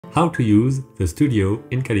How to use the studio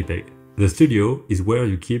in Callipeg. The studio is where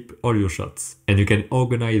you keep all your shots, and you can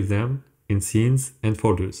organize them in scenes and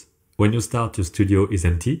folders. When you start, your studio is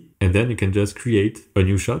empty, and then you can just create a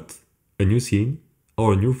new shot, a new scene,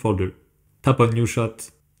 or a new folder. Tap on New Shot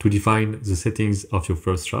to define the settings of your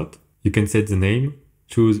first shot. You can set the name,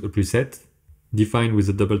 choose a preset, define with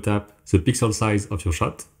a double tap the pixel size of your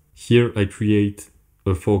shot. Here I create a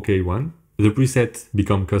 4K one. The preset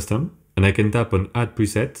becomes custom, and I can tap on Add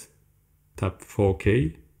Preset, tap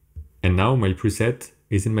 4K, and now my preset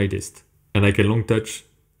is in my list. And I can long touch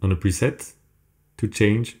on a preset to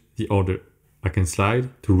change the order. I can slide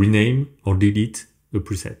to rename or delete a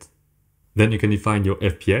preset. Then you can define your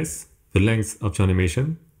FPS, the length of your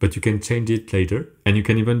animation, but you can change it later. And you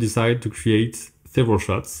can even decide to create several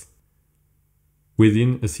shots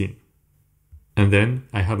within a scene. And then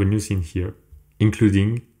I have a new scene here,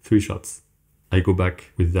 including 3 shots. I go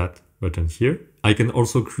back with that button here. I can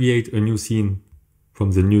also create a new scene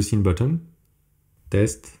from the new scene button,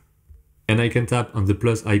 test, and I can tap on the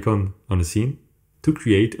plus icon on a scene to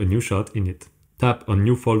create a new shot in it. Tap on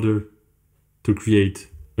New Folder to create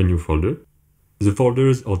a new folder. The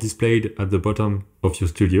folders are displayed at the bottom of your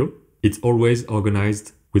studio. It's always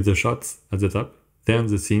organized with the shots at the top, then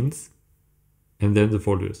the scenes, and then the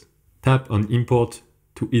folders. Tap on Import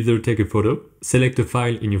to either take a photo, select a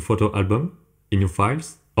file in your photo album, in your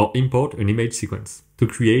files, or import an image sequence to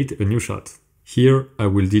create a new shot. Here I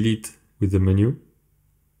will delete with the menu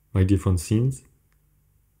my different scenes,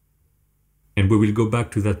 and we will go back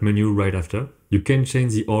to that menu right after. You can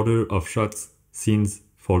change the order of shots, scenes,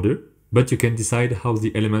 folder, but you can decide how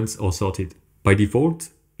the elements are sorted. By default,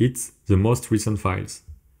 it's the most recent files.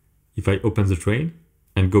 If I open the train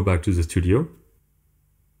and go back to the studio,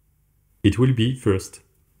 it will be first.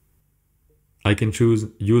 I can choose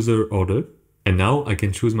user order, and now I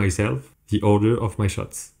can choose myself the order of my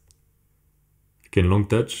shots. I can long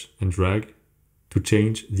touch and drag to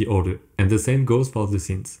change the order. And the same goes for the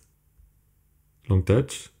scenes. Long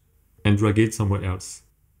touch and drag it somewhere else.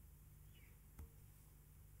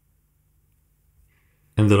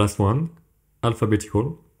 And the last one,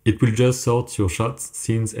 alphabetical. It will just sort your shots,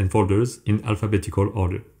 scenes, and folders in alphabetical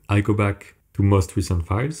order. I go back to most recent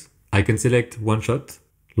files. I can select one shot,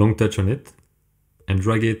 long touch on it, and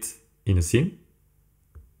drag it in a scene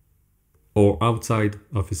or outside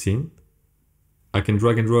of a scene. I can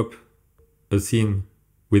drag and drop a scene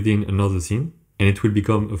within another scene, and it will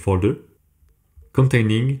become a folder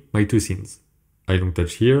containing my 2 scenes. I long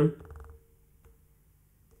touch here,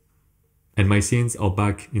 and my scenes are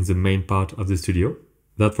back in the main part of the studio.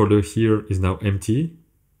 That folder here is now empty,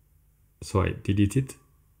 so I delete it.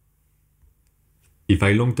 If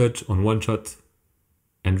I long touch on one shot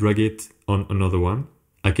and drag it on another one,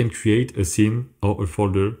 I can create a scene or a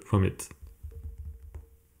folder from it.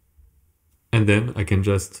 And then I can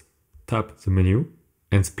just tap the menu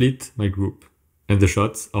and split my group. And the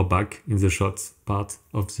shots are back in the shots part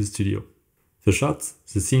of the studio. The shots,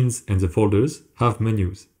 the scenes, and the folders have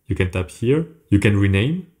menus. You can tap here. You can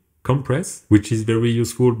rename, compress, which is very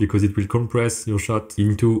useful because it will compress your shot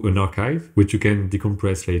into an archive, which you can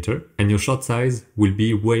decompress later. And your shot size will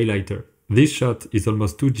be way lighter. This shot is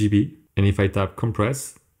almost 2 GB. And if I tap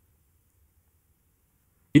compress,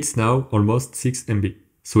 it's now almost 6 MB.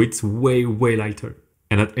 So it's way lighter.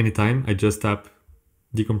 And at any time, I just tap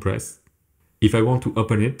decompress if I want to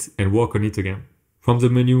open it and work on it again. From the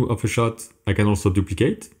menu of a shot, I can also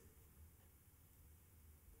duplicate,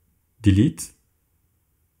 delete,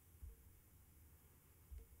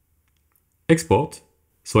 export.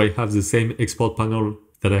 So I have the same export panel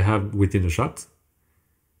that I have within a shot.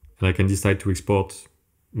 And I can decide to export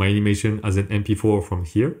my animation as an MP4 from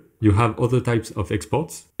here. You have other types of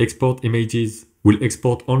exports. Export images will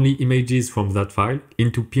export only images from that file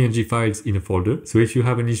into PNG files in a folder. So if you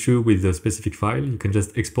have an issue with a specific file, you can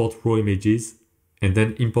just export raw images and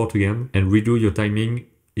then import again and redo your timing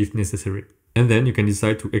if necessary. And then you can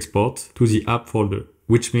decide to export to the app folder,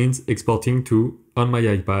 which means exporting to, on my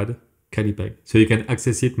iPad, Callipeg. So you can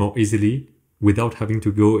access it more easily without having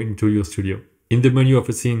to go into your studio. In the menu of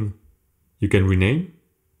a scene, you can rename,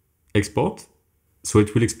 export. So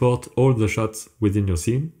it will export all the shots within your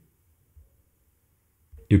scene.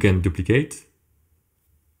 You can duplicate.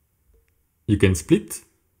 You can split.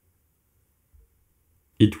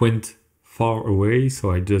 It went far away,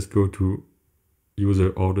 so I just go to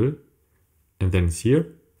user order and then it's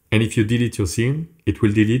here. And if you delete your scene, it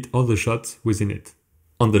will delete all the shots within it.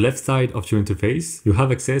 On the left side of your interface, you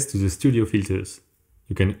have access to the studio filters.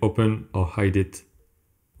 You can open or hide it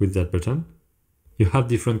with that button. You have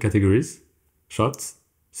different categories: shots,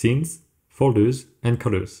 scenes, folders, and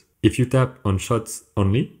colors. If you tap on shots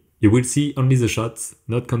only, you will see only the shots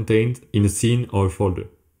not contained in a scene or a folder.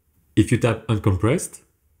 If you tap uncompressed,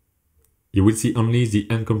 you will see only the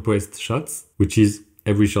uncompressed shots, which is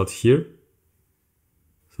every shot here.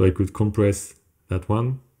 So I could compress that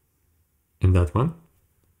one and that one.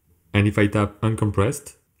 And if I tap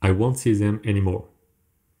uncompressed, I won't see them anymore.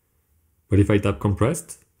 But if I tap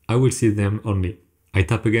compressed, I will see them only. I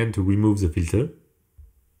tap again to remove the filter.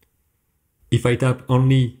 If I tap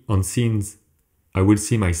only on scenes, I will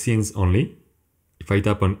see my scenes only. If I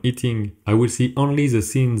tap on eating, I will see only the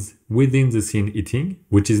scenes within the scene eating,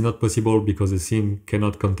 which is not possible because the scene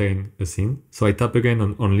cannot contain a scene. So I tap again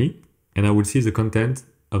on only, and I will see the content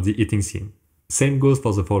of the eating scene. Same goes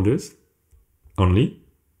for the folders, only.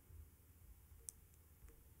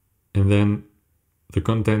 And then the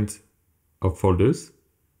content of folders.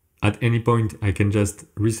 At any point, I can just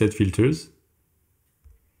reset filters.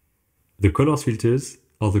 The colors filters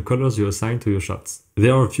are the colors you assign to your shots.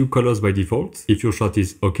 There are a few colors by default. If your shot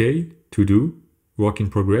is OK, to do, work in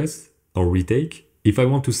progress, or retake. If I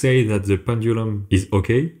want to say that the pendulum is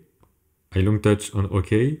OK, I long touch on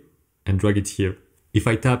OK and drag it here. If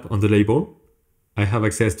I tap on the label, I have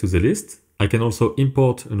access to the list. I can also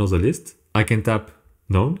import another list. I can tap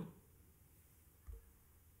None.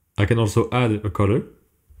 I can also add a color.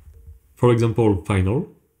 For example, Final.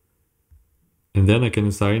 And then I can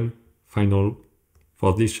assign Final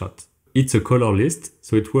for this shot. It's a color list,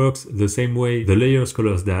 so it works the same way the layers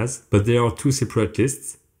colors does, but there are two separate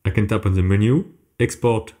lists. I can tap on the menu,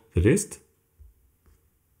 export the list,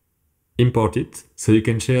 import it, so you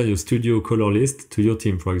can share your studio color list to your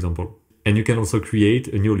team, for example. And you can also create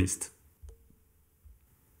a new list.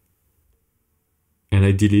 And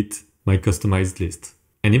I delete my customized list.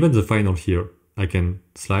 And even the final here, I can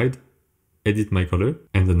slide, edit my color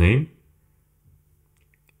and the name,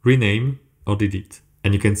 rename or delete.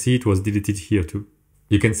 And you can see it was deleted here too.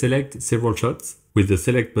 You can select several shots with the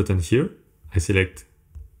select button here. I select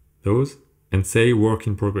those and say work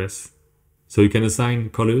in progress. So you can assign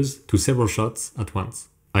colors to several shots at once.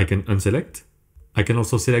 I can unselect. I can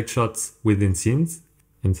also select shots within scenes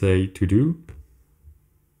and say to do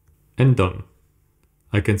and done.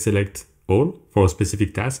 I can select all for a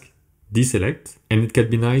specific task, deselect, and it can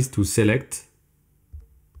be nice to select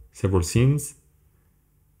several scenes,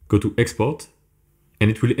 go to export, and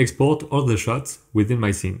it will export all the shots within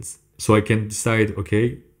my scenes. So I can decide,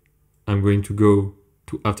 okay, I'm going to go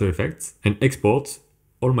to After Effects and export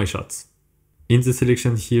all my shots. In the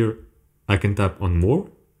selection here, I can tap on More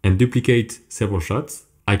and duplicate several shots.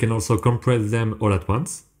 I can also compress them all at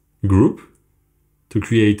once, group to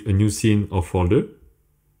create a new scene or folder,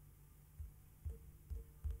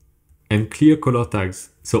 and clear color tags,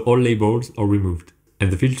 so all labels are removed.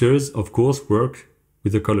 And the filters, of course, work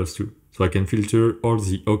with the colors too. So I can filter all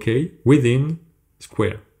the OK within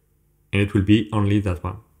square, and it will be only that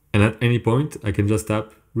one. And at any point, I can just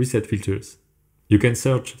tap Reset Filters. You can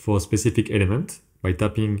search for a specific element by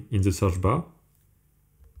tapping in the search bar.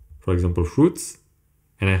 For example, fruits,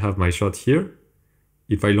 and I have my shot here.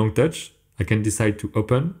 If I long touch, I can decide to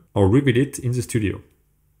open or reveal it in the studio.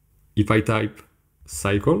 If I type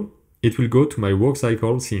cycle, it will go to my work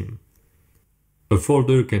cycle scene. A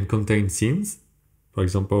folder can contain scenes. For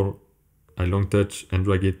example, I long touch and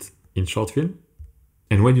drag it in short film.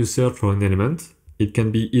 And when you search for an element, it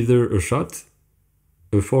can be either a shot,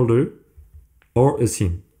 a folder, or a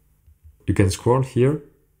scene. You can scroll here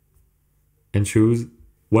and choose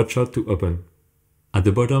what shot to open. At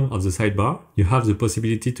the bottom of the sidebar, you have the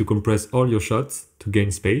possibility to compress all your shots to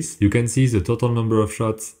gain space. You can see the total number of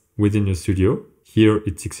shots within your studio. Here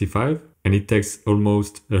it's 65 and it takes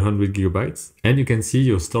almost 100 gigabytes. And you can see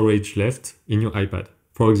your storage left in your iPad.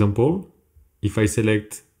 For example, if I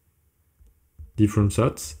select different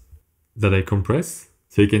shots that I compress,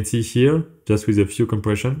 so you can see here, just with a few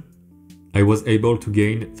compression, I was able to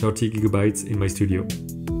gain 30 gigabytes in my studio.